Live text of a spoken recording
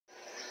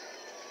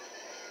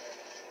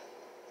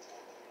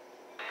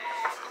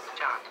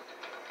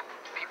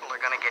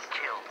gonna get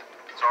killed.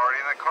 It's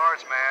already in the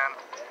cards, man.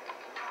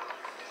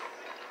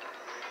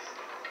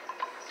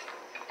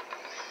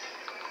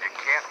 You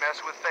can't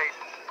mess with fate.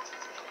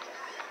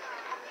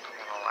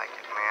 I don't like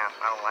it, man.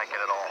 I don't like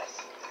it at all.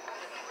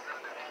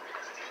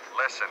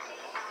 Listen,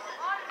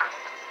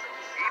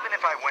 even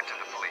if I went to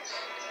the police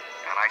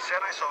and I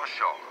said I saw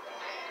Shaw,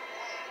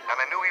 and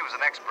I knew he was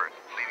an expert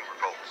leading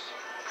revolts,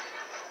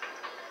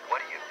 what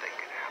do you think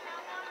could happen?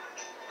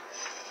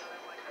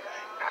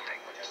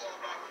 Nothing.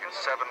 In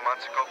 7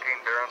 months, the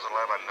cocaine barons will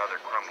have another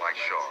crumb like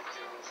Shaw.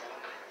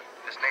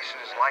 This nation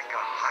is like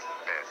a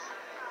hotbed.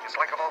 It's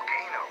like a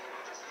volcano.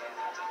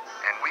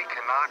 And we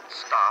cannot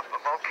stop a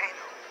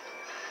volcano.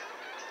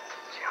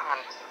 John,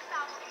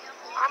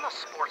 I'm a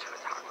sports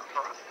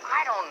photographer.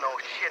 I don't know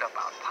shit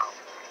about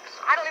politics.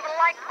 I don't even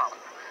like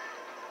politics.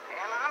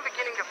 And I'm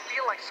beginning to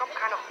feel like some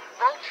kind of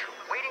vulture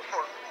waiting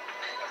for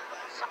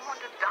someone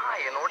to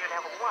die in order to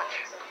have a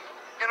lunch.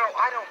 You know,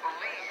 I don't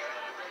believe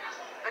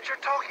that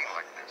you're talking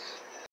like this.